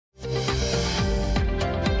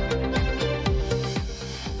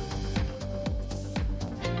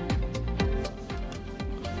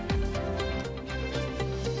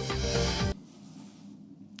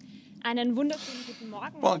Einen wunderschönen guten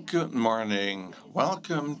Morgen. Well, good morning.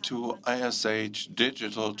 Welcome to ISH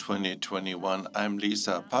Digital 2021. I'm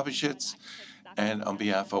Lisa Papischitz, and on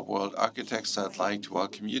behalf of World Architects, I'd like to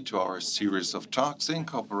welcome you to our series of talks in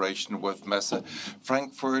cooperation with Messe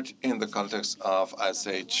Frankfurt in the context of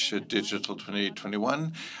ISH Digital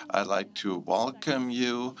 2021. I'd like to welcome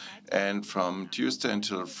you, and from Tuesday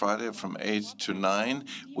until Friday from 8 to 9,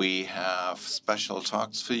 we have special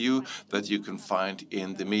talks for you that you can find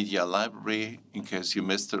in the media library in case you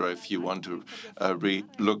missed it or if you want to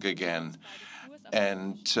re-look again.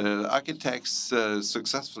 And architects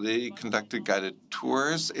successfully conducted guided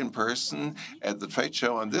tours in person at the trade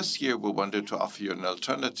show. And this year we wanted to offer you an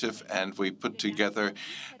alternative, and we put together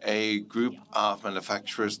a group of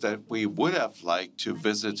manufacturers that we would have liked to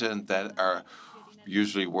visit and that are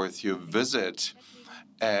usually worth your visit.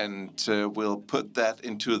 And we'll put that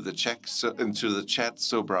into the chat,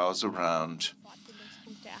 so browse around.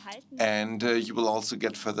 And you will also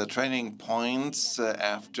get further training points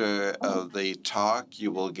after the talk.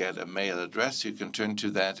 You will get a mail address. You can turn to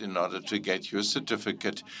that in order to get your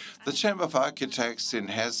certificate. The Chamber of Architects in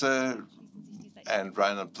Hesse and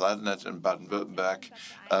Rhineland-Palatinate and Baden-Württemberg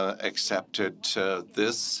accepted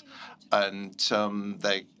this, and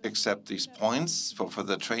they accept these points for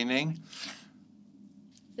further training.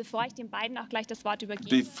 Before I give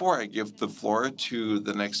the floor to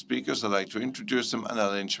the next speakers, I'd like to introduce them: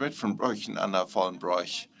 Annelen Schmidt-Vollenbroich and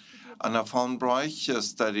Schmidt-Vollenbroich. Schmidt-Vollenbroich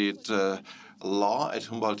studied law at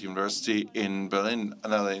Humboldt University in Berlin.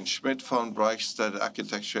 Annelen Schmidt-Vollenbroich studied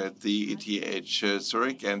architecture at the ETH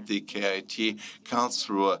Zurich and the KIT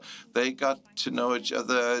Karlsruhe. They got to know each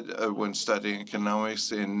other when studying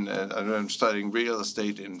economics studying real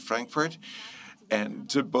estate in Frankfurt.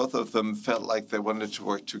 And both of them felt like they wanted to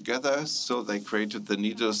work together, so they created the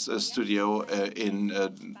Nidus studio in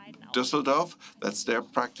Düsseldorf. That's their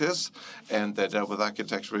practice. And they dealt with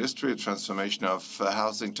architectural history, transformation of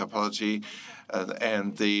housing topology,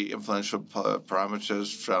 and the influential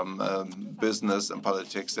parameters from business and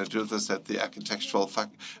politics. They do this at the architectural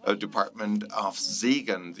department of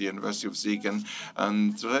Siegen, the University of Siegen.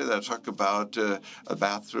 And today they'll talk about a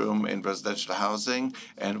bathroom in residential housing,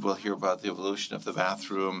 and we'll hear about the evolution of the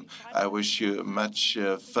bathroom. I wish you much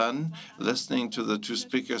fun listening to the two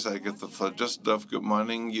speakers. I give the floor to Düsseldorf. Good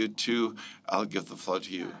morning, you two. I'll give the floor to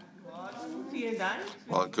you.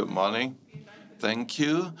 Well, good morning. Thank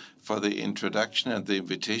you for the introduction and the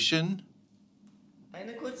invitation. I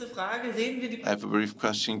have a brief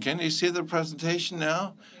question. Can you see the presentation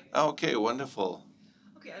now? Okay, wonderful.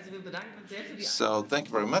 So thank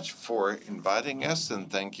you very much for inviting us, and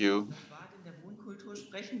thank you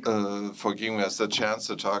for giving us the chance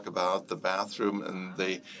to talk about the bathroom and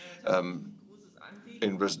the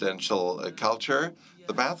in residential culture.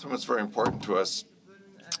 The bathroom is very important to us.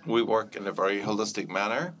 We work in a very holistic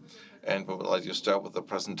manner, and we would like to start with the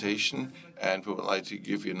presentation, and we would like to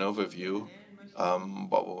give you an overview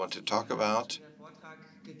what we want to talk about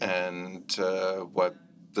and what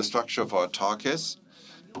the structure of our talk is.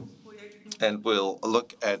 And we'll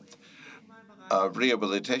look at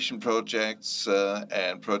rehabilitation projects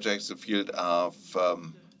and projects in the field of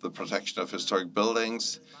the protection of historic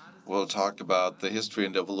buildings. We'll talk about the history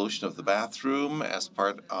and evolution of the bathroom as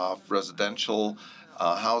part of residential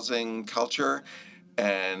housing culture,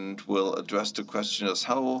 and we'll address the question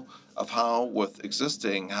of how with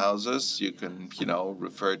existing houses you can,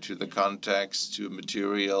 refer to the context, to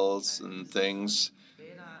materials and things,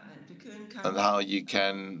 and how you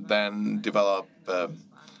can then develop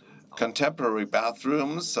contemporary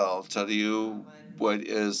bathrooms. I'll tell you what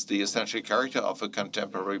is the essential character of a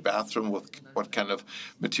contemporary bathroom, with what kind of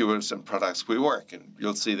materials and products we work, and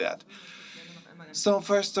you'll see that. So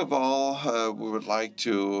first of all, we would like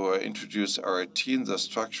to introduce our team, the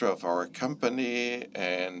structure of our company,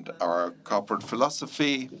 and our corporate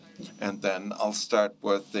philosophy. And then I'll start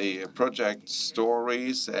with the project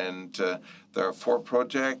stories. And there are 4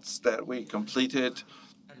 projects that we completed,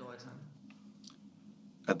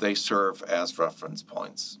 and they serve as reference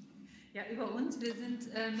points.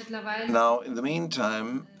 Now, in the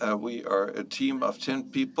meantime, we are a team of 10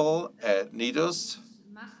 people at Nidus.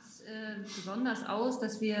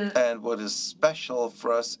 And what is special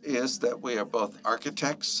for us is that we are both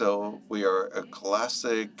architects, so we are a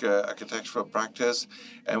classic architectural practice,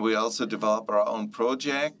 and we also develop our own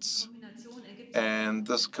projects. And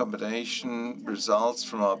this combination results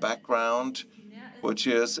from our background, which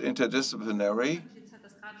is interdisciplinary.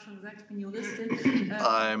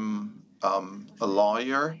 I'm a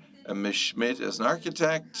lawyer, and Ms. Schmidt is an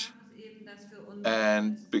architect.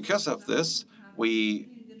 And because of this, we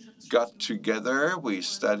got together, we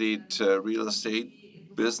studied real estate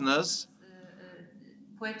business.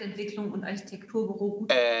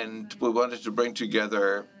 And we wanted to bring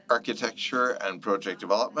together architecture and project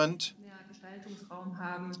development.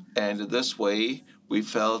 And in this way, we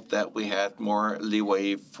felt that we had more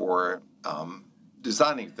leeway for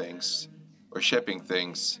designing things or shipping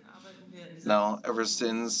things. Now, ever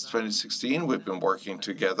since 2016, we've been working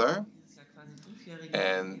together.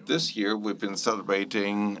 And this year, we've been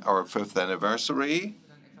celebrating our 5th anniversary.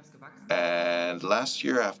 And last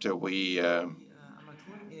year, after we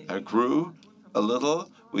grew a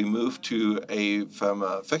little, we moved from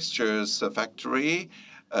a fixtures factory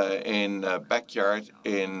in a backyard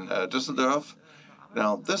in Düsseldorf.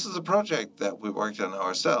 Now, this is a project that we worked on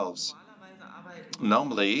ourselves.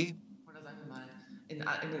 Normally,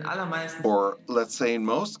 or let's say in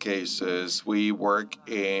most cases, we work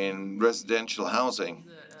in residential housing.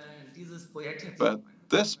 But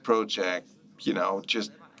this project,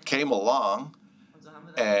 just came along,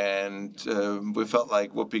 and we felt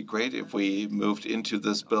like it would be great if we moved into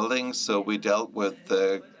this building. So we dealt with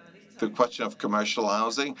the question of commercial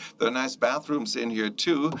housing. There are nice bathrooms in here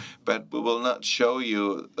too, but we will not show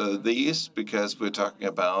you these because we're talking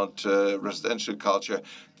about residential culture.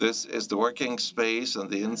 This is the working space on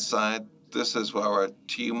the inside. This is where our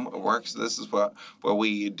team works. This is where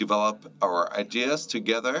we develop our ideas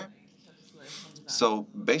together. So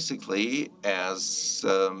basically, as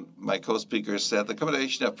my co-speaker said, the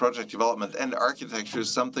combination of project development and architecture is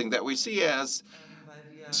something that we see as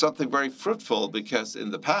something very fruitful, because in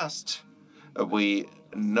the past we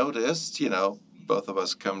noticed, both of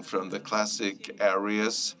us come from the classic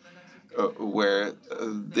areas where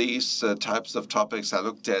these types of topics are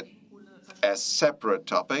looked at as separate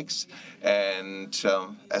topics and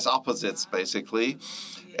as opposites, basically.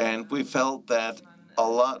 And we felt that a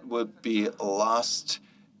lot would be lost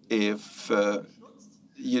if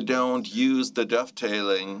you don't use the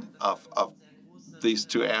dovetailing of these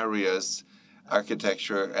two areas,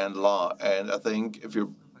 architecture and law. And I think if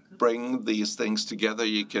you bring these things together,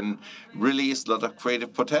 you can release a lot of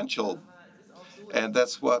creative potential. And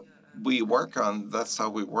that's what we work on. That's how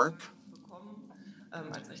we work.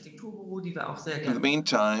 In the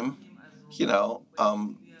meantime,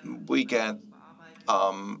 we get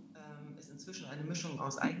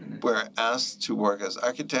we're asked to work as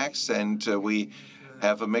architects, and we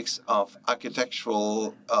have a mix of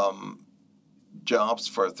architectural jobs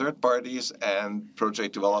for third parties and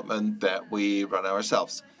project development that we run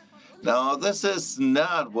ourselves. Now, this is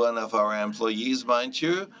not one of our employees, mind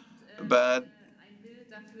you, but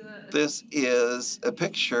this is a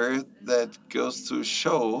picture that goes to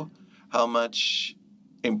show how much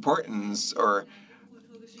importance or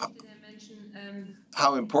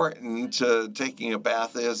how important taking a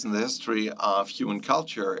bath is in the history of human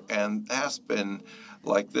culture, and has been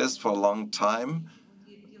like this for a long time.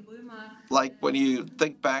 Like when you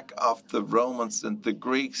think back of the Romans and the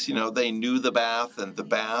Greeks, they knew the bath, and the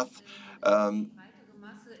bath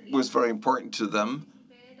was very important to them.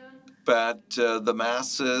 But the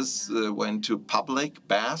masses went to public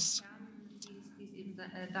baths.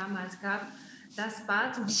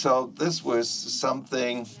 So this was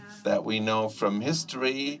something that we know from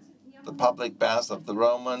history, the public baths of the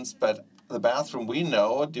Romans, but the bathroom we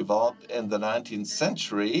know developed in the 19th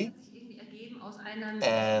century,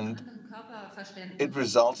 and it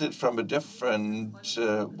resulted from a different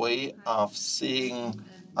way of seeing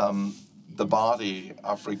the body,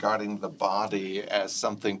 of regarding the body as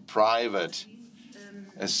something private,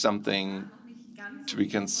 as something to be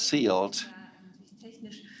concealed.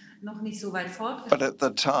 But at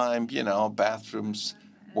the time, bathrooms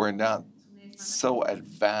were not so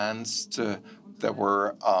advanced. There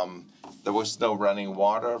was no running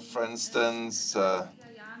water, for instance.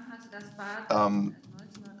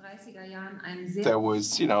 There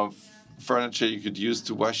was, furniture you could use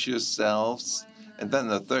to wash yourselves. And then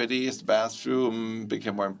in the 30s, the bathroom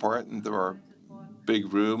became more important. There were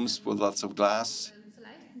big rooms with lots of glass.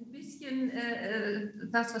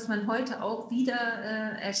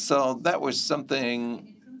 So that was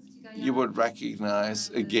something you would recognize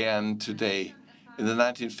again today. In the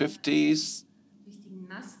 1950s,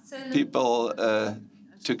 people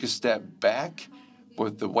took a step back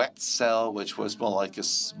with the wet cell, which was more like a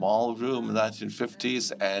small room in the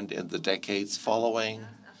 1950s and in the decades following.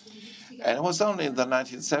 And it was only in the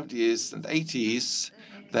 1970s and 80s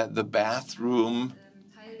that the bathroom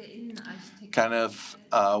kind of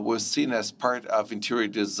was seen as part of interior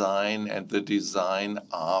design and the design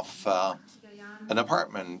of an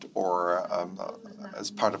apartment or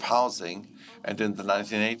as part of housing. And in the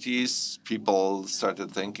 1980s, people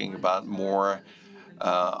started thinking about more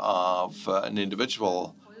of an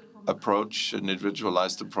individual approach, an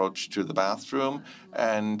individualized approach to the bathroom.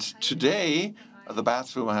 And today, the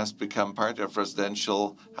bathroom has become part of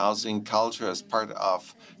residential housing culture, as part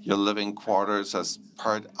of your living quarters, as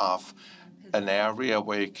part of an area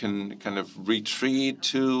where you can kind of retreat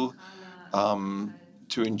to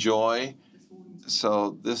enjoy.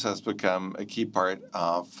 So this has become a key part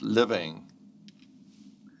of living.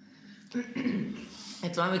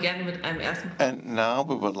 And now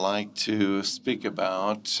we would like to speak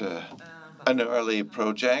about an early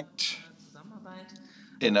project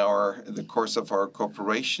in the course of our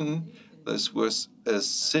cooperation. This was a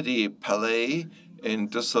city palais in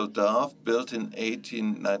Düsseldorf, built in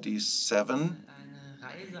 1897.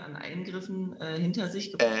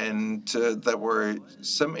 And there were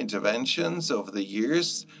some interventions over the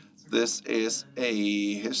years. This is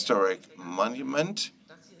a historic monument.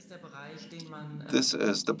 This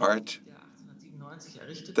is the part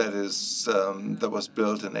that was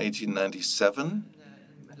built in 1897.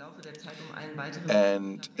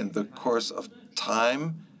 And in the course of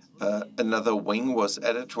time, another wing was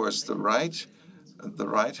added towards the right. The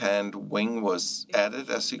right-hand wing was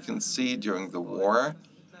added, as you can see, during the war.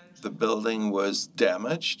 The building was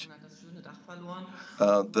damaged.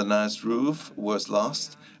 The nice roof was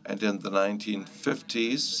lost, and in the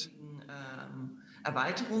 1950s,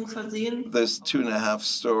 this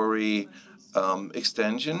 2.5-story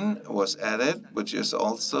extension was added, which is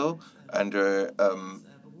also under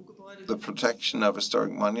the protection of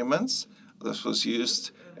historic monuments. This was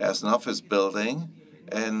used as an office building,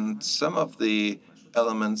 and some of the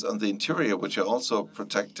elements on the interior, which are also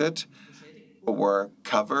protected, were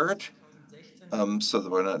covered, so they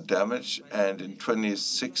were not damaged. And in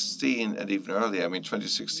 2016, and even earlier,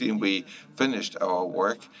 2016, we finished our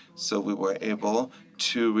work, so we were able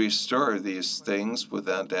to restore these things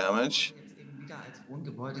without damage.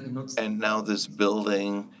 And now this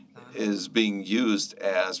building is being used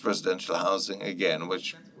as residential housing again,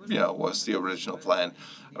 which was the original plan.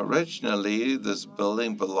 Originally, this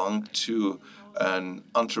building belonged to an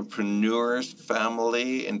entrepreneur's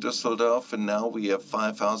family in Düsseldorf, and now we have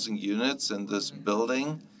 5,000 units in this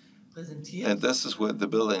building. And this is what the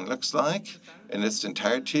building looks like in its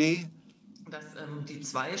entirety.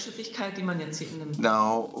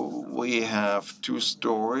 Now we have 2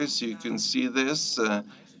 stories. You can see this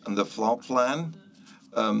on the floor plan.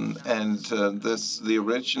 The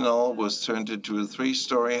original was turned into a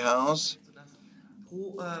 3-story house.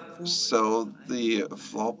 So the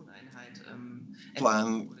floor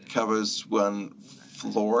plan covers 1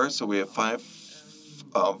 floor. So we have 5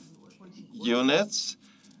 units.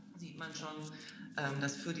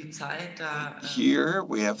 Here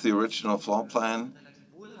we have the original floor plan.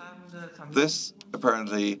 This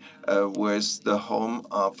apparently was the home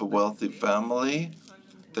of a wealthy family.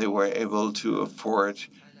 They were able to afford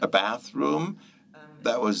a bathroom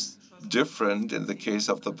that was different in the case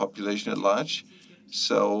of the population at large.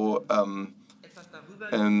 So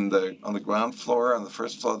on the ground floor, on the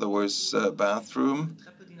first floor, there was a bathroom,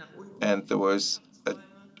 and there was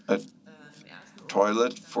a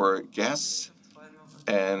toilet for guests,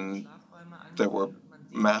 and there were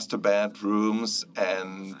master bedrooms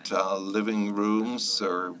and living rooms,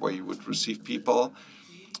 or where you would receive people.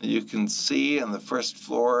 You can see on the first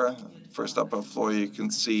upper floor, you can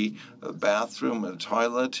see a bathroom, a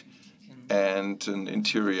toilet, and an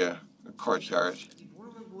interior courtyard.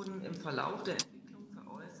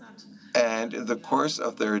 And in the course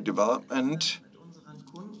of their development,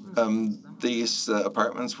 these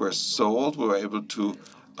apartments were sold. We were able to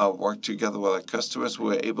work together with our customers.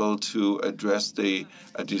 We were able to address the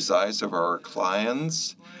desires of our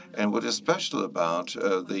clients. And what is special about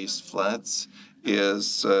these flats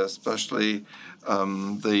is especially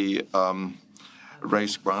the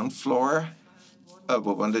raised ground floor.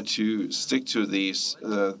 We wanted to stick to these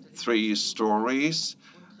 3 stories.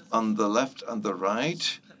 On the left and the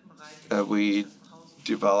right, we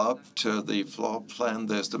developed the floor plan.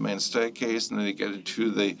 There's the main staircase, and then you get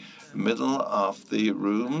into the middle of the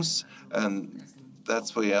rooms, and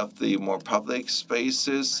that's where you have the more public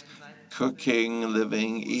spaces, cooking,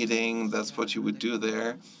 living, eating. That's what you would do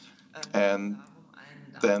there. And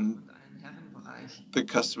then the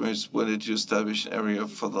customers wanted to establish an area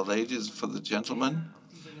for the ladies, for the gentlemen,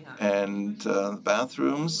 and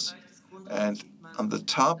bathrooms. And on the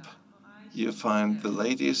top, you find the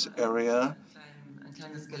ladies' area,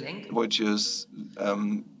 which is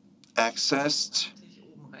accessed.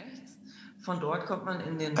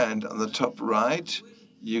 And on the top right,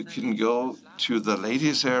 you can go to the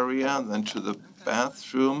ladies' area, and then to the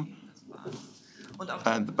bathroom.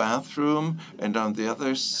 And on the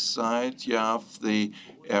other side, you have the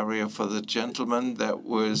area for the gentleman. That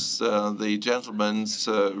was the gentleman's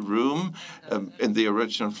room in the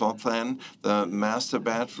original floor plan, the master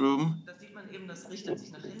bedroom.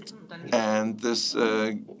 And this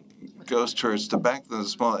goes towards the back. There's a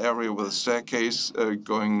small area with a staircase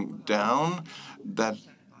going down that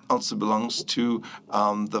also belongs to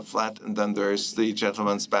the flat. And then there's the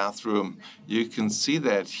gentleman's bathroom. You can see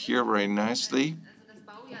that here very nicely.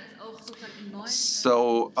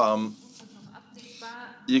 So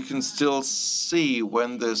you can still see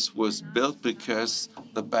when this was built because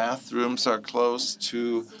the bathrooms are close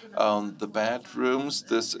to the bedrooms.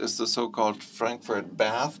 This is the so-called Frankfurt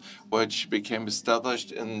bath, which became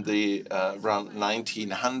established in the around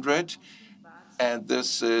 1900. And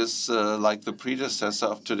this is like the predecessor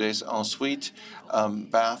of today's ensuite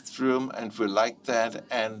bathroom, and we like that.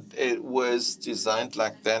 And it was designed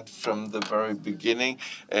like that from the very beginning,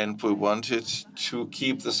 and we wanted to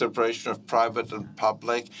keep the separation of private and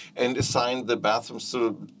public and assign the bathrooms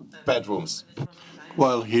to bedrooms.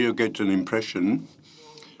 Well, here you get an impression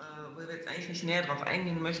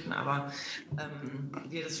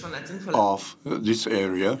of this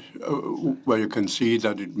area, where you can see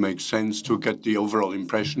that it makes sense to get the overall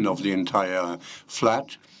impression of the entire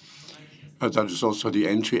flat. That is also the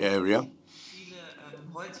entry area.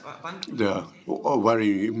 There are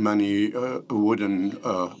very many wooden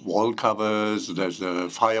wall covers. There's a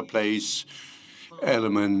fireplace,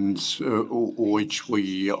 elements which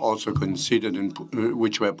we also considered and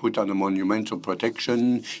which were put under monumental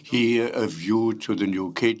protection. Here, a view to the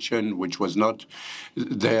new kitchen, which was not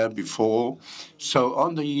there before. So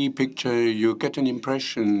on the picture, you get an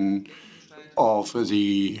impression of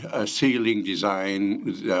the ceiling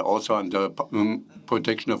design, also under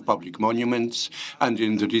protection of public monuments. And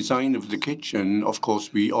in the design of the kitchen, of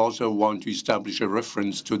course, we also want to establish a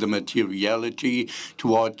reference to the materiality, to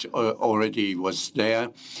what already was there,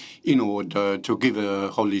 in order to give a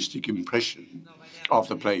holistic impression of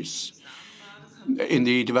the place. In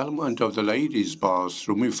the development of the ladies'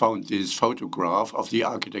 bathroom, we found this photograph of the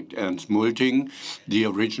architect Ernst Multing, the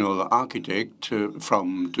original architect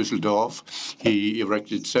from Düsseldorf. He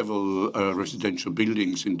erected several residential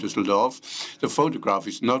buildings in Düsseldorf. The photograph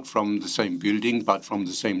is not from the same building, but from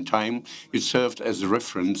the same time. It served as a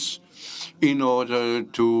reference in order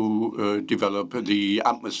to develop the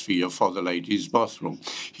atmosphere for the ladies' bathroom.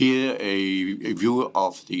 Here, a view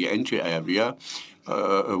of the entry area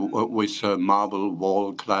with marble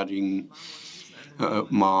wall cladding,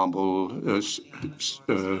 marble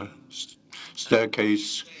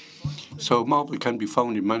staircase. So marble can be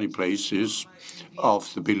found in many places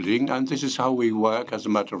of the building, and this is how we work as a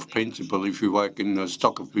matter of principle. If we work in a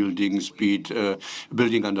stock of buildings, be it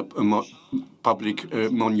building under public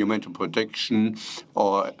monumental protection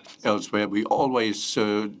or elsewhere, we always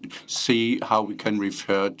see how we can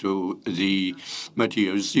refer to the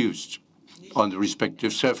materials used on the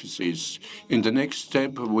respective surfaces. In the next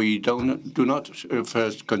step, we do not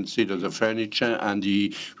first consider the furniture and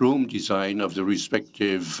the room design of the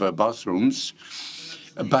respective bathrooms,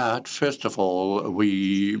 but first of all,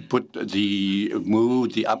 we put the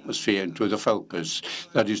mood, the atmosphere into the focus.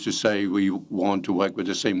 That is to say, we want to work with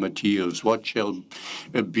the same materials. What shall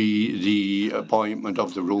be the appointment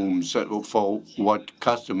of the rooms? For what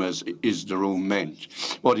customers is the room meant?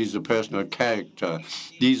 What is the personal character?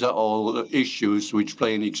 These are all issues which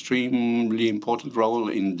play an extremely important role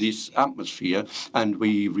in this atmosphere, and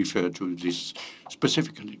we refer to this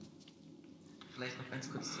specifically.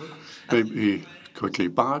 Maybe quickly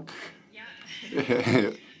back.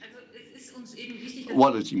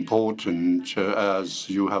 What is important, as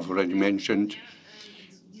you have already mentioned,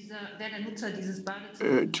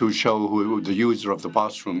 to show who the user of the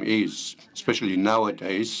bathroom is, especially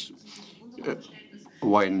nowadays,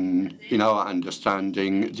 when, in our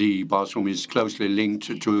understanding, the bathroom is closely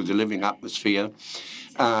linked to the living atmosphere,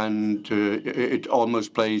 and it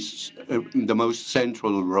almost plays the most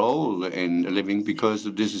central role in living, because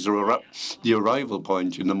this is the arrival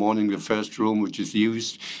point. In the morning, the first room which is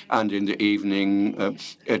used, and in the evening,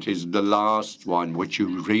 it is the last one which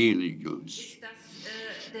you really use.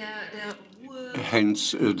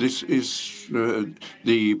 Hence, this is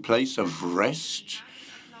the place of rest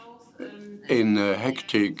in a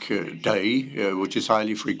hectic day, which is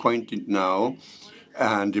highly frequented now,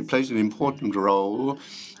 and it plays an important role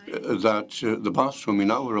that the bathroom, in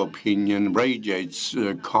our opinion, radiates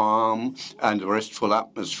calm and restful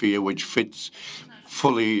atmosphere, which fits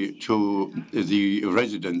fully to the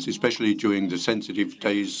residents, especially during the sensitive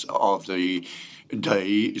days of the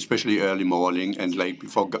day, especially early morning and late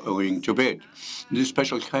before going to bed. In this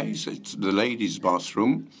special case, it's the ladies'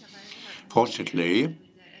 bathroom. Fortunately,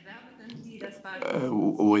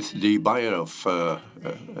 with the buyer of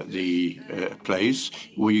the place.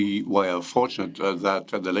 We were fortunate that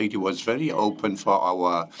the lady was very open for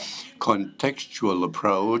our contextual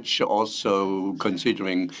approach, also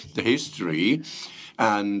considering the history.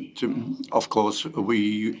 And of course,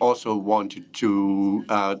 we also wanted to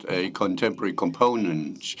add a contemporary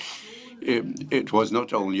component. It was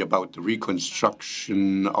not only about the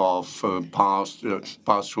reconstruction of past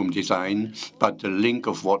bathroom design, but the link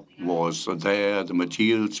of what was there, the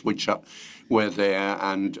materials which were there,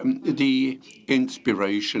 and the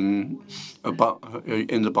inspiration about,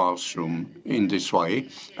 in the bathroom in this way,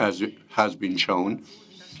 as it has been shown.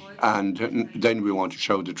 And then we want to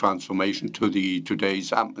show the transformation to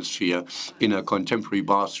today's atmosphere in a contemporary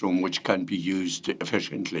bathroom which can be used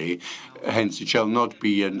efficiently. Hence, it shall not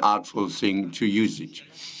be an artful thing to use it.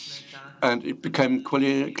 And it became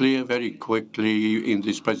clear very quickly in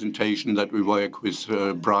this presentation that we work with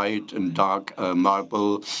bright and dark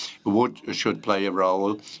marble. Wood should play a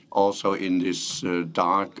role also in this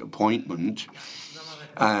dark appointment.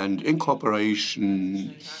 And in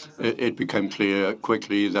cooperation, it became clear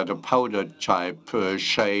quickly that a powdered type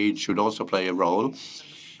shade should also play a role.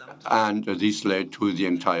 And this led to the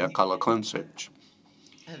entire color concept.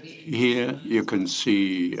 Here you can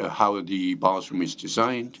see how the bathroom is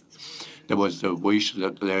designed. There was the wish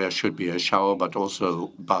that there should be a shower, but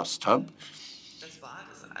also bathtub.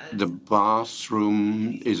 The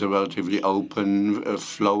bathroom is a relatively open,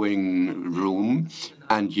 flowing room,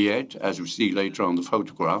 and yet, as we see later on the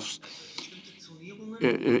photographs,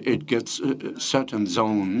 it gets certain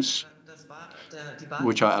zones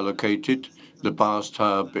which are allocated. The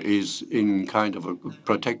bathtub is in kind of a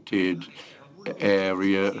protected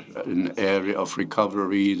area, an area of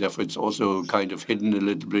recovery, therefore it's also kind of hidden a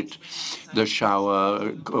little bit. The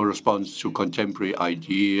shower corresponds to contemporary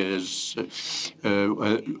ideas.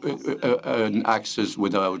 An access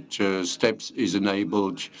without steps is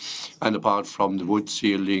enabled, and apart from the wood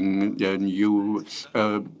ceiling, the new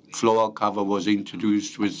floor cover was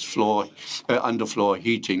introduced with underfloor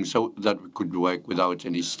heating so that we could work without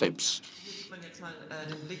any steps.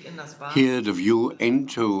 Here, the view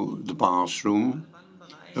into the bathroom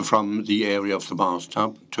from the area of the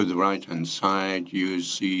bathtub. To the right-hand side, you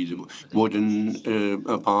see the wooden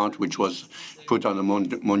part, which was put on a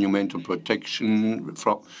monumental protection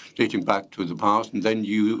dating back to the past. And then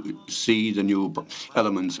you see the new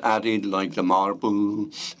elements added, like the marble,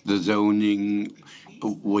 the zoning,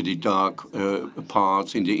 with the dark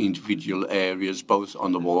parts in the individual areas, both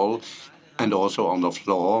on the wall and also on the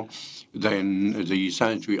floor. Then the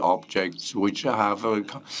sanitary objects, which have a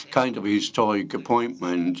kind of historic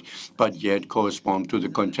appointment, but yet correspond to the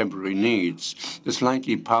contemporary needs. The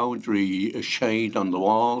slightly powdery shade on the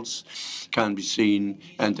walls can be seen,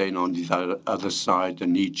 and then on the other side, the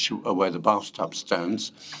niche where the bathtub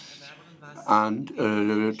stands. And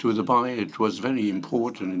to the buyer, it was very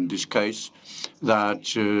important in this case that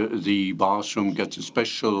the bathroom gets a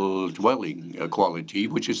special dwelling quality,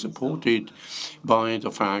 which is supported by the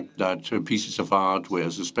fact that pieces of art were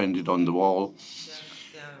suspended on the wall.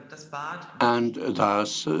 And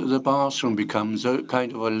thus, the bathroom becomes a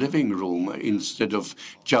kind of a living room instead of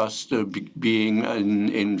just being an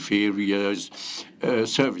inferior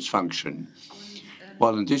service function.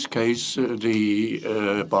 Well, in this case,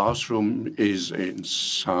 the bathroom is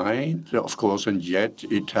inside, of course, and yet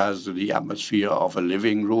it has the atmosphere of a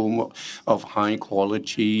living room of high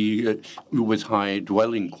quality, with high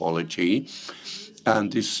dwelling quality.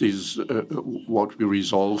 And this is what we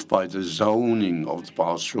resolve by the zoning of the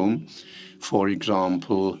bathroom. For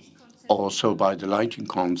example, also by the lighting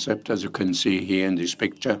concept, as you can see here in this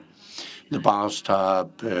picture. The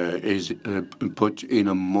bathtub is put in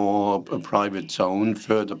a more private zone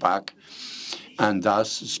further back, and thus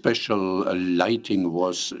special lighting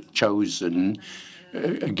was chosen,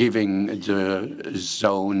 giving the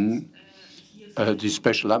zone the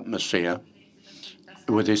special atmosphere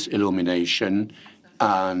with this illumination.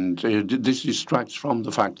 And this distracts from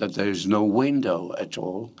the fact that there is no window at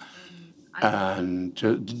all. And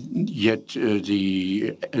yet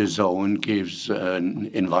the zone gives an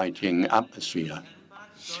inviting atmosphere.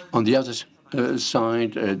 On the other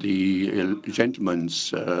side, the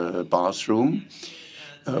gentleman's bathroom,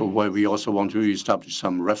 where we also want to establish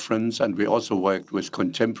some reference, and we also worked with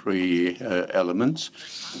contemporary elements.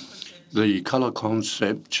 The color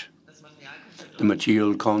concept, the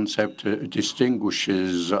material concept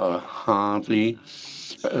distinguishes hardly,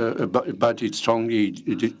 but it strongly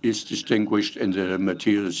is distinguished in the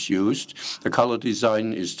materials used. The color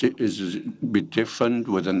design is a bit different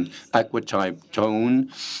with an aqua-type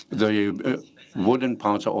tone. The wooden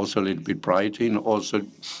parts are also a little bit brighter, and also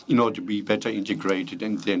in order to be better integrated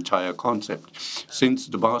in the entire concept. Since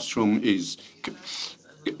the bathroom is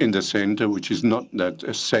in the center, which is not that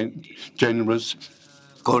generous,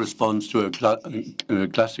 corresponds to a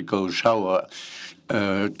classical shower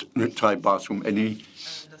type bathroom,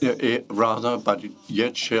 rather, but it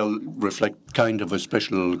yet shall reflect kind of a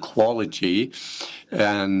special quality.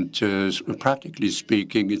 And practically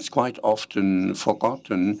speaking, it's quite often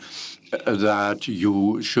forgotten that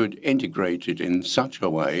you should integrate it in such a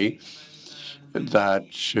way that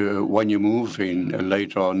when you move in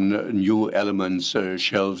later on, new elements,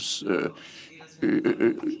 shelves,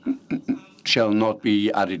 shall not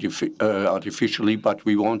be added artificially, but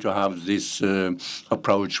we want to have this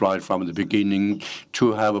approach right from the beginning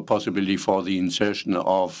to have a possibility for the insertion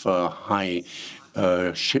of high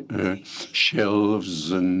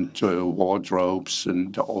shelves and wardrobes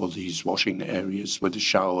and all these washing areas with the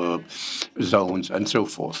shower zones and so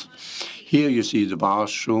forth. Here you see the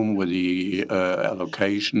bathroom with the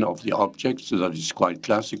allocation of the objects. So that is quite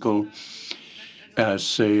classical. As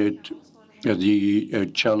said, the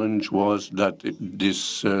challenge was that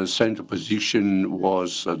this center position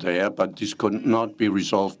was there, but this could not be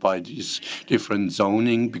resolved by this different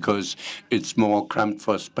zoning because it's more cramped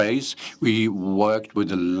for space. We worked with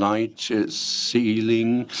a light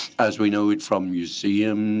ceiling, as we know it from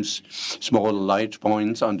museums, small light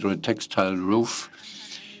points under a textile roof,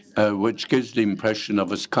 which gives the impression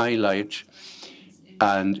of a skylight,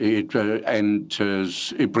 and it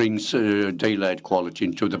brings daylight quality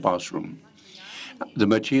into the bathroom. The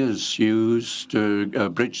materials used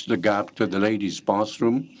bridge the gap to the ladies'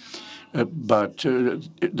 bathroom, but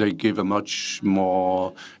they give a much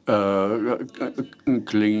more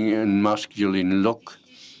clean and masculine look.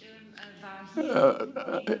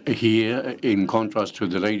 Here, in contrast to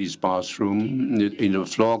the ladies' bathroom, in the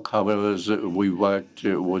floor covers, we worked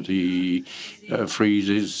with the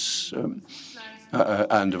friezes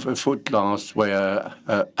and the foot glass were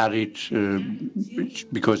added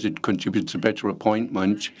because it contributes a better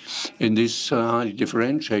appointment. In this highly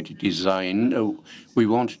differentiated design, we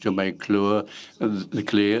wanted to make clear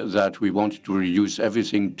that we wanted to reduce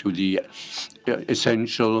everything to the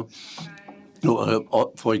essential.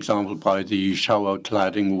 For example, by the shower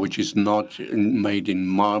cladding, which is not made in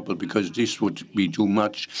marble, because this would be too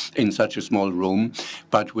much in such a small room.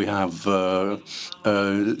 But we have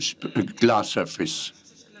glass surface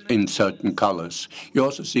in certain colors. You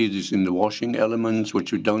also see this in the washing elements,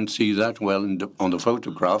 which you don't see that well on the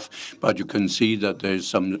photograph, but you can see that there's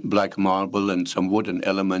some black marble and some wooden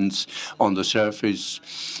elements on the surface,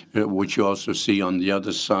 which you also see on the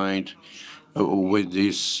other side. With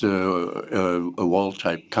this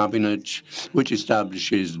wall-type cabinet, which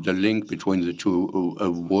establishes the link between the two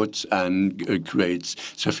woods and creates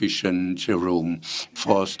sufficient room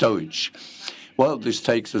for stowage. Well, this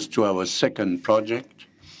takes us to our second project.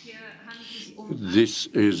 This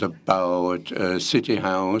is about a city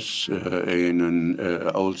house in an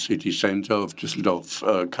old city center of Düsseldorf,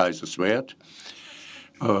 Kaiserswerth,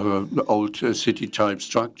 old city-type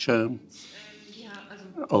structure,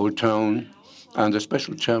 old town. And the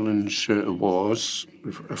special challenge was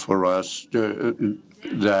for us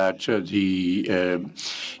that the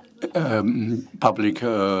public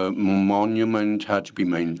monument had to be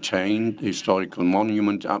maintained, the historical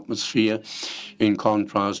monument atmosphere, in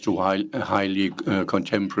contrast to a highly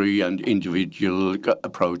contemporary and individual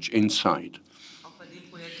approach inside.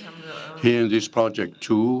 Here in this project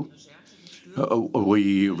too,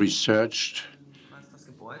 we researched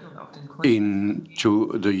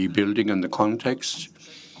into the building and the context.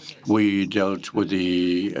 We dealt with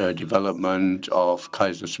the development of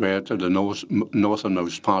Kaiserswerth, the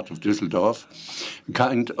northernmost part of Düsseldorf,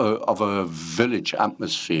 kind of a village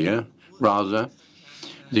atmosphere, rather.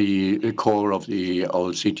 The core of the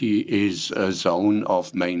old city is a zone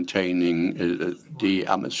of maintaining the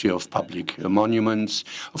atmosphere of public monuments.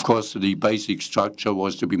 Of course, the basic structure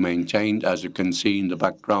was to be maintained, as you can see in the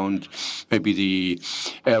background. Maybe the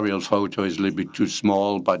aerial photo is a little bit too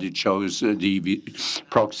small, but it shows the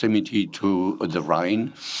proximity to the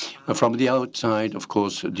Rhine. From the outside, of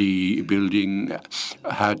course, the building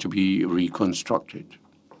had to be reconstructed.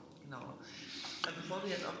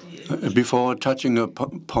 Before touching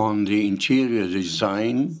upon the interior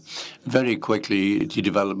design, very quickly the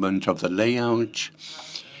development of the layout.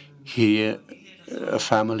 Here a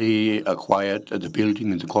family acquired the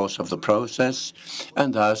building in the course of the process,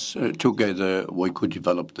 and thus together we could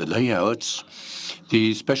develop the layouts.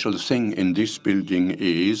 The special thing in this building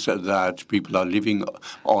is that people are living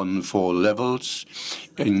on 4 levels.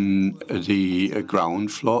 In the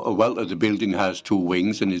ground floor, well, the building has 2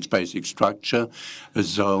 wings in its basic structure,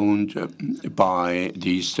 zoned by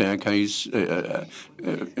the staircase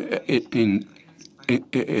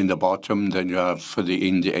in the bottom. Then you have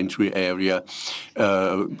in the entry area,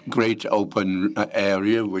 great open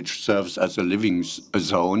area which serves as a living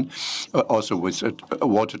zone, also with a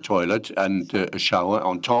water toilet and a shower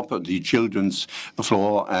on top of the children's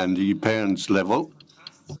floor and the parents' level.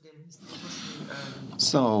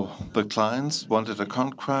 So the clients wanted a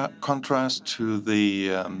contrast to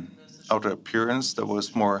the outer appearance that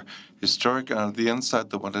was more historic, and on the inside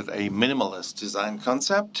they wanted a minimalist design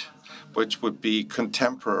concept, which would be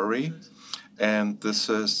contemporary. And this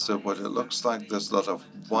is what it looks like. There's a lot of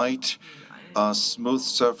white, smooth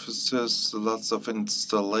surfaces, lots of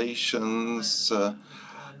installations,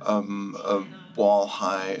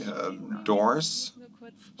 wall-high doors.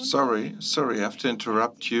 Sorry, I have to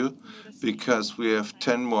interrupt you because we have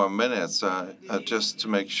 10 more minutes, just to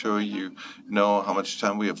make sure you know how much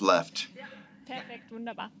time we have left. Perfekt,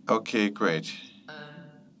 wunderbar. Okay, great.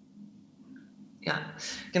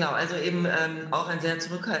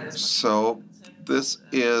 So this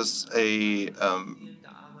is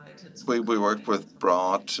we worked with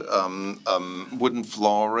broad wooden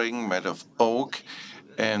flooring made of oak,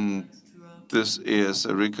 and this is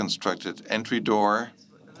a reconstructed entry door,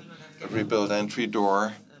 a rebuilt entry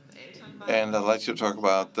door. And I'd like to talk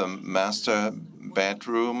about the master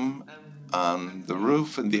bedroom on the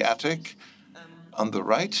roof in the attic on the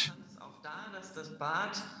right.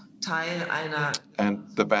 And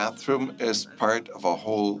the bathroom is part of a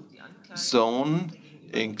whole zone,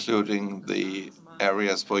 including the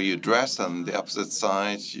areas where you dress. On the opposite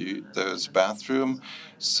side, there's a bathroom.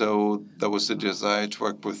 So there was a desire to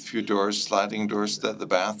work with few doors, sliding doors, that the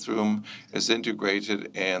bathroom is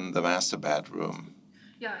integrated in the master bedroom,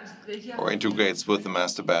 or integrates with the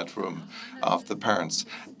master bedroom of the parents.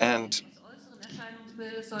 And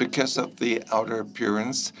because of the outer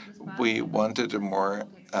appearance, we wanted a more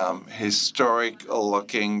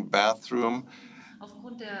historic-looking bathroom.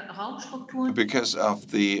 Because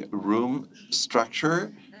of the room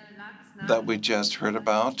structure that we just heard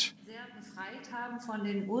about,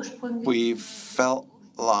 we felt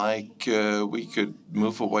like we could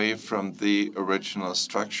move away from the original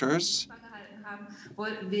structures.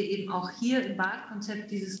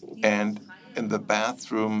 And in the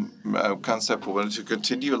bathroom concept, we wanted to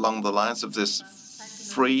continue along the lines of this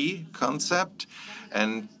free concept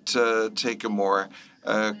and take a more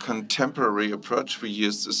contemporary approach. We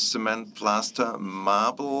used cement, plaster,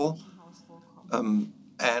 marble, and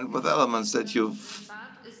with elements that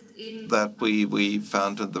we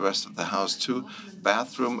found in the rest of the house too.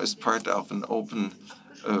 Bathroom is part of an open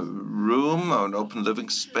room or an open living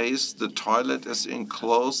space. The toilet is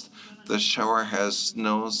enclosed. The shower has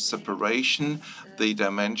no separation. The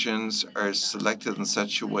dimensions are selected in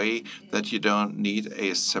such a way that you don't need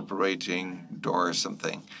a separating door or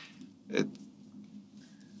something. It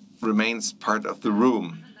remains part of the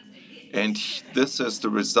room. And this is the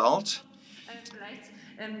result.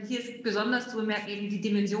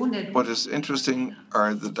 What is interesting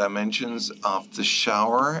are the dimensions of the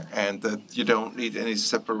shower, and that you don't need any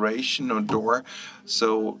separation or door.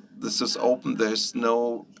 So this is open. There's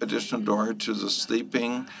no additional door to the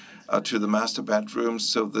sleeping, to the master bedroom.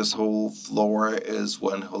 So this whole floor is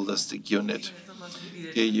one holistic unit.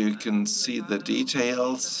 Here you can see the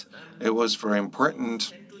details. It was very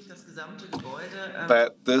important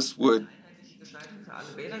that this would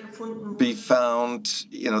be found,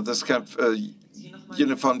 this kind of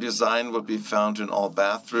uniform design would be found in all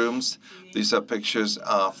bathrooms. These are pictures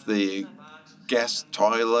of the guest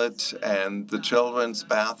toilet and the children's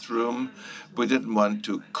bathroom. We didn't want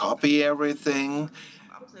to copy everything.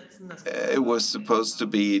 It was supposed to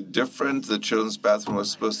be different. The children's bathroom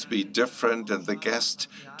was supposed to be different, and the guest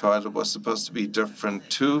toilet was supposed to be different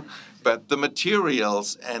too. But the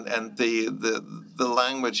materials and the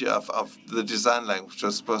language of the design language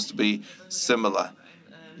was supposed to be similar.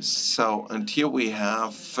 So, and here we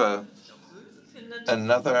have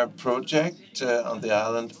another project on the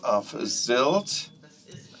island of Sylt.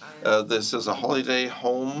 This is a holiday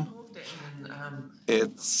home.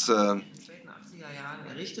 It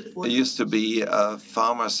used to be a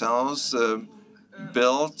farmer's house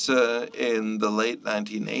built in the late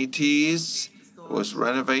 1980s. It was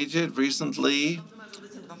renovated recently.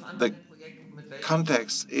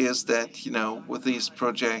 context is that, with these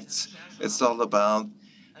projects, it's all about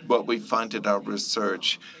what we find in our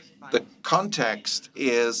research. The context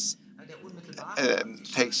has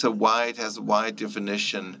a wide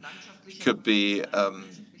definition. It could be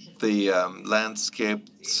the landscape,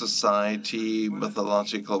 society,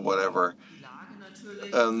 mythological, whatever.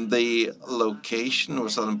 The location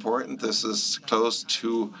was not important. This is close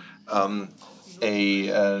to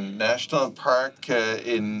a national park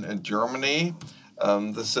in Germany.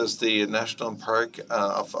 This is the national park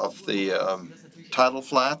of the tidal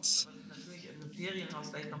flats.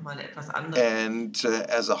 And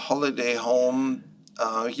as a holiday home,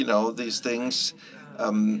 these things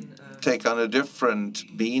take on a different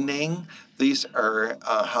meaning. These are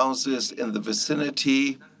houses in the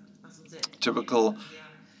vicinity, typical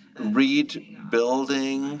reed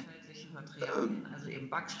building.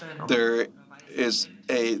 There is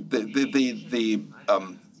the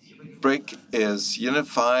brick is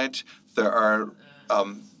unified. There are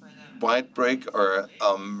white brick or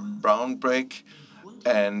brown brick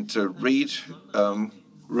and reed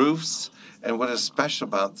roofs. And what is special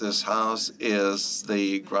about this house is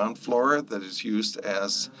the ground floor that is used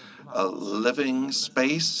as a living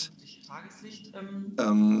space.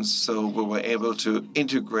 So we were able to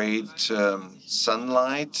integrate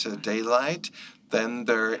sunlight, daylight. Then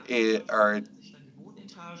there's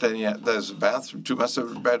a bathroom, 2 master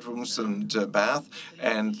bedrooms and a bath,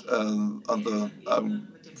 and on the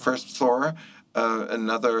first floor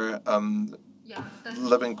another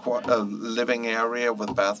living area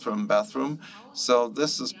with bathroom. So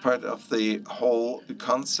this is part of the whole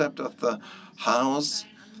concept of the house.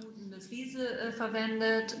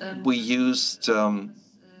 We used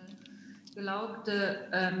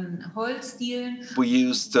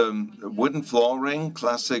wooden flooring,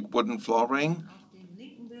 classic wooden flooring,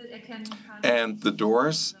 and the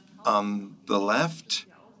doors on the left.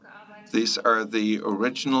 These are the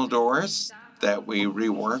original doors that we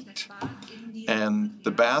reworked, and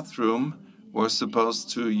the bathroom was supposed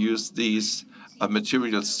to use these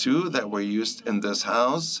materials too that were used in this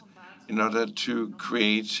house in order to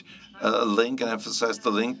create a link and emphasize the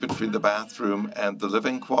link between the bathroom and the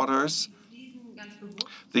living quarters.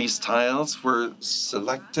 These tiles were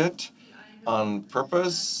selected on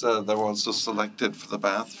purpose. They were also selected for the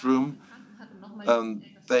bathroom.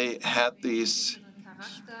 They had these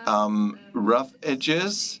rough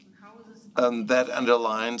edges that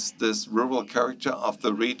underlines this rural character of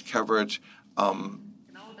the reed-covered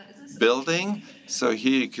building. So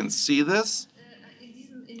here you can see this.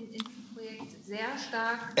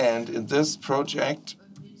 And in this project,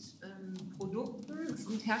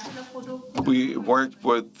 we worked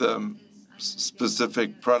with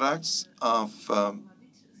specific products of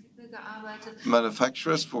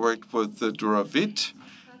manufacturers. We worked with the Duravit.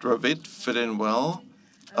 Duravit fit in well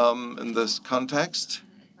in this context.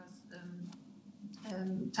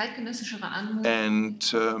 And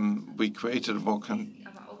we created a more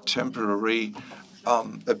contemporary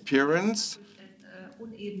appearance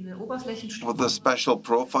with a special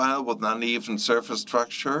profile with an uneven surface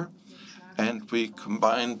structure. And we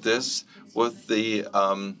combined this with the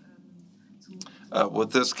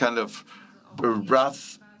with this kind of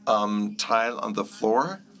rough tile on the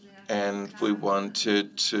floor, and we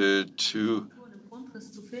wanted to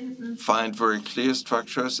find very clear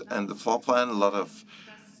structures and the floor plan, a lot of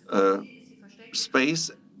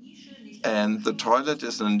space, and the toilet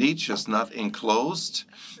is in a niche, it's not enclosed,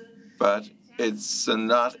 but it's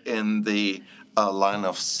not in the line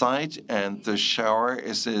of sight, and the shower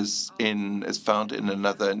is found in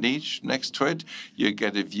another niche next to it. You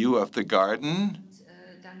get a view of the garden,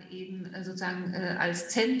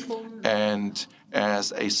 and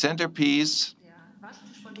as a centerpiece,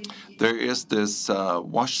 there is this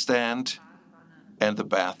washstand and the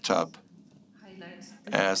bathtub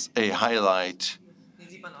as a highlight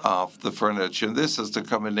of the furniture. And this is the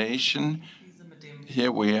combination.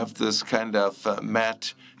 Here we have this kind of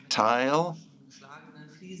matte tile,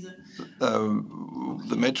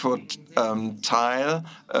 the metro tile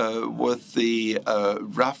with the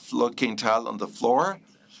rough-looking tile on the floor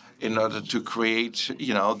in order to create,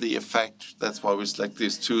 the effect. That's why we select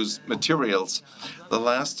these two materials. The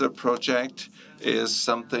last project is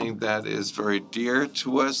something that is very dear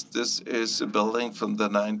to us. This is a building from the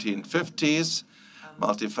 1950s,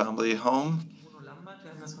 multifamily home,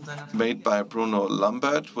 made by Bruno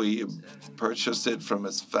Lambert. We purchased it from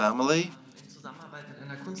his family,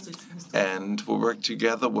 and we worked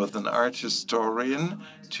together with an art historian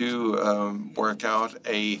to work out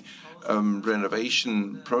a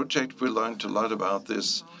renovation project. We learned a lot about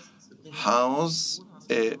this house.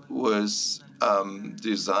 It was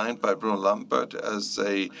designed by Bruno Lambert as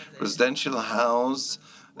a residential house,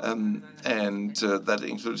 and that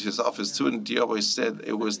included his office too. And he always said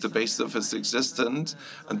it was the basis of his existence.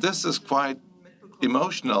 And this is quite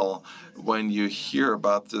emotional when you hear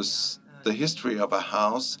about this, the history of a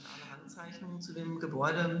house.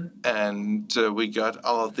 And we got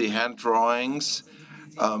all of the hand drawings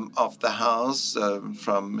of the house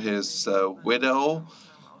from his widow.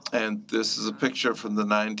 And this is a picture from the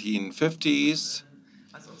 1950s.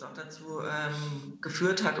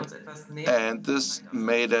 And this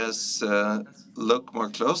made us look more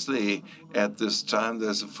closely at this time.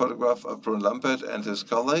 There's a photograph of Bruno Lambert and his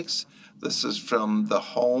colleagues. This is from the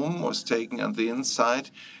home, was taken on the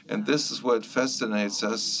inside. And this is what fascinates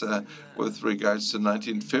us with regards to the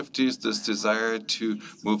 1950s, this desire to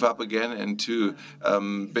move up again and to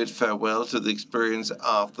bid farewell to the experience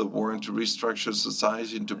of the war and to restructure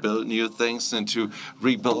society and to build new things and to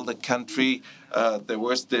rebuild the country. There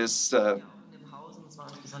was this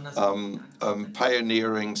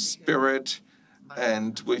pioneering spirit,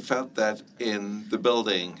 and we felt that in the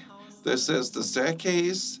building. This is the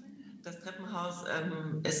staircase.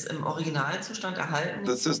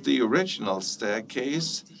 This is the original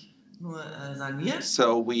staircase.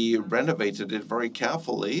 So we renovated it very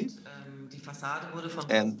carefully.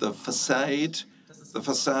 And the facade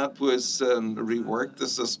was reworked.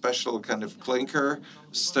 This is a special kind of clinker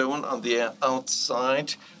stone on the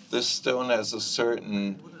outside. This stone has a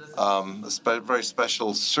certain very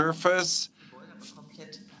special surface.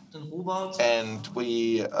 And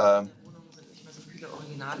we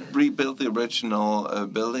rebuilt the original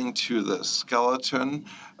building to the skeleton.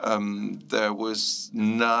 There was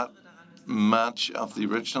not much of the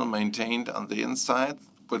original maintained on the inside,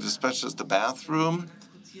 but especially the bathroom.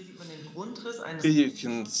 Here you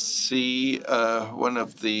can see one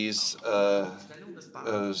of these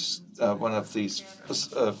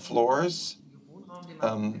floors.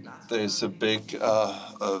 There's a big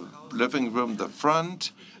living room, the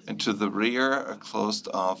front, and to the rear a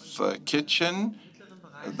closed-off kitchen.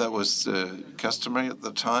 That was customary at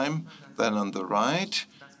the time. Then on the right,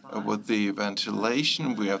 with the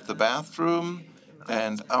ventilation, we have the bathroom.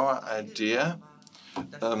 And our idea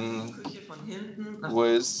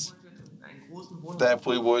was that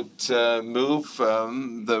we would move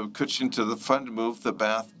the kitchen to the front, move the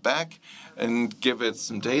bath back, and give it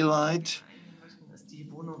some daylight.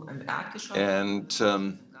 And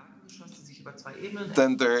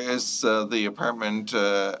then there is the apartment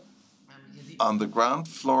on the ground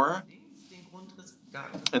floor.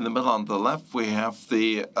 In the middle on the left, we have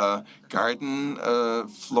the garden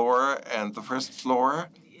floor and the first floor.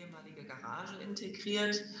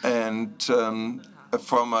 And a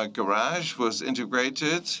former garage was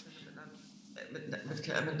integrated.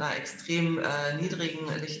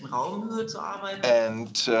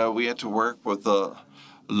 And we had to work with a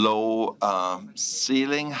low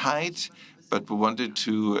ceiling height, but we wanted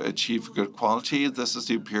to achieve good quality. This is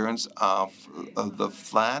the appearance of the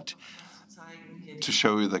flat to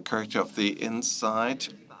show you the character of the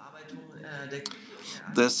inside.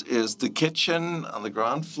 This is the kitchen on the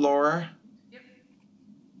ground floor.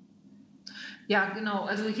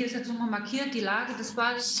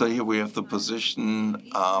 So here we have the position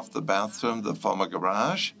of the bathroom, the former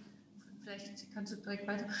garage.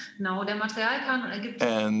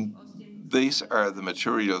 And these are the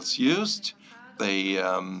materials used. They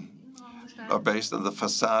are based on the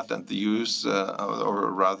facade and the use, or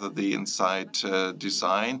rather the inside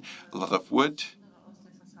design, a lot of wood.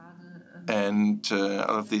 And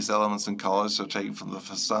all of these elements and colors are taken from the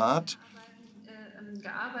facade.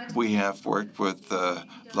 We have worked with a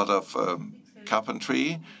lot of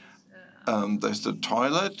carpentry. There's the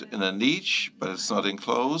toilet in a niche, but it's not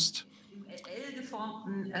enclosed.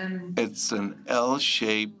 It's an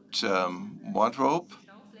L-shaped wardrobe.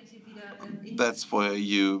 That's where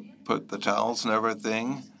you put the towels and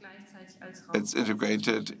everything. It's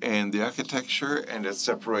integrated in the architecture, and it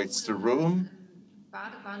separates the room.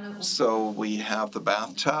 So we have the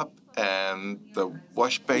bathtub and the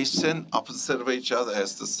wash basin opposite of each other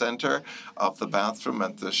as the center of the bathroom,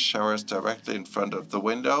 and the showers directly in front of the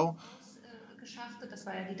window.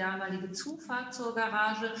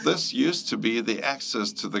 This used to be the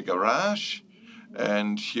access to the garage,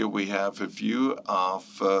 and here we have a view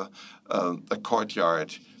of the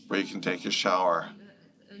courtyard where you can take a shower.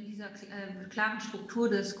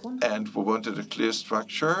 And we wanted a clear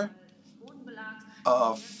structure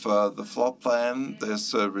of the floor plan.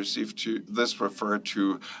 This referred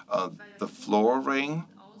to the flooring,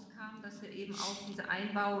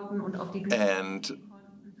 and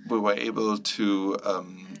we were able to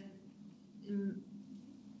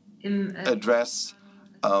address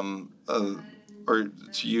or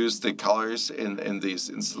to use the colors in these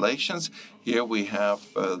installations. Here we have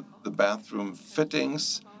the bathroom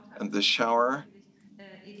fittings and the shower.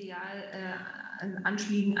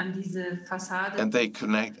 And they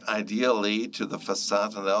connect ideally to the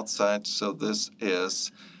facade on the outside. So this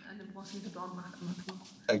is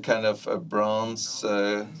a kind of a bronze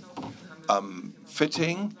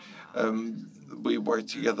fitting. We work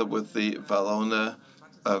together with the Wallone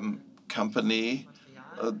company.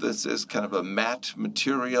 This is kind of a matte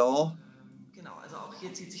material.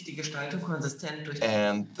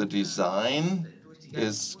 And the design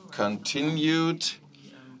is continued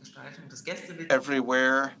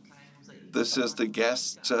everywhere. This is the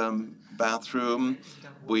guest bathroom.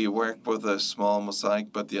 We work with a small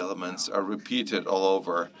mosaic, but the elements are repeated all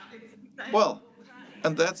over. Well,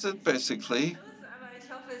 and that's it basically.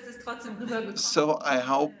 So I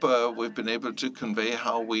hope we've been able to convey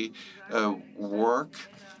how we work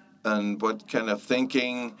and what kind of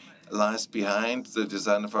thinking lies behind the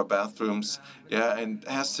design of our bathrooms. Yeah, and it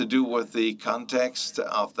has to do with the context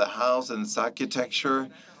of the house and its architecture.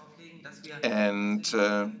 And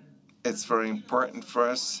it's very important for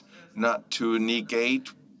us not to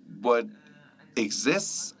negate what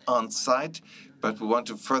exists on site, but we want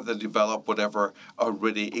to further develop whatever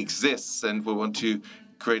already exists, and we want to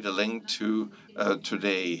create a link to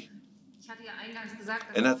today.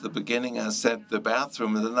 And at the beginning, I said the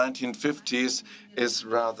bathroom in the 1950s is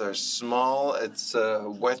rather small. It's a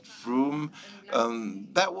wet room.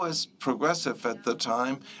 That was progressive at the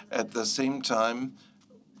time. At the same time,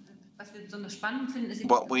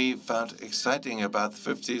 what we found exciting about the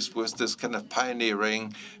 50s was this kind of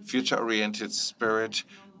pioneering, future-oriented spirit.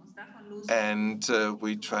 And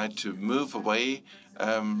we tried to move away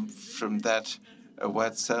from that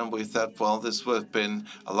wet sound. We thought, well, this would have been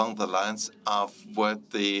along the lines of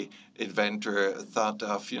what the inventor thought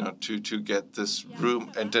of, to get this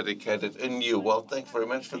room and dedicate it anew. Well, thank you very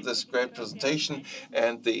much for this great presentation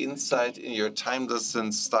and the insight in your timeless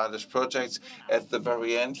and stylish projects. At the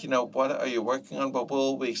very end, what are you working on? What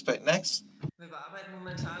will we expect next?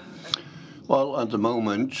 Well, at the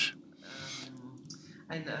moment,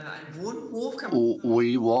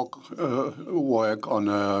 we work on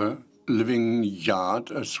a living yard,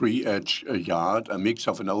 a three-edge yard, a mix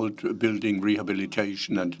of an old building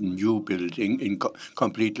rehabilitation and a new building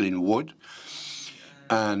completely in wood.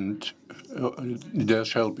 And there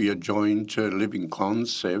shall be a joint living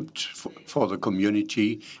concept for the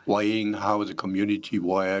community, weighing how the community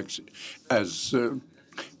works as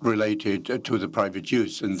related to the private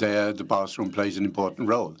use, and there the bathroom plays an important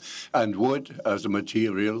role. And wood as a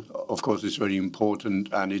material, of course, is very important,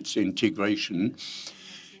 and its integration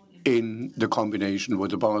in the combination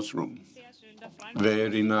with the bathroom.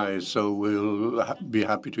 Very nice. So we'll be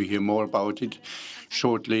happy to hear more about it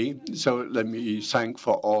shortly. So let me thank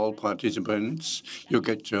for all participants. You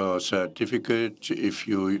get your certificate if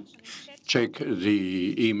you check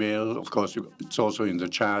the email. Of course, it's also in the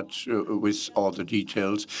chat with all the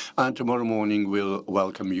details. And tomorrow morning, we'll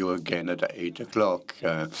welcome you again at 8 o'clock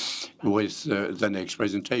with the next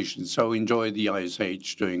presentation. So enjoy the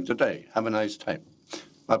ISH during the day. Have a nice time.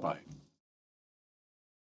 Bye-bye.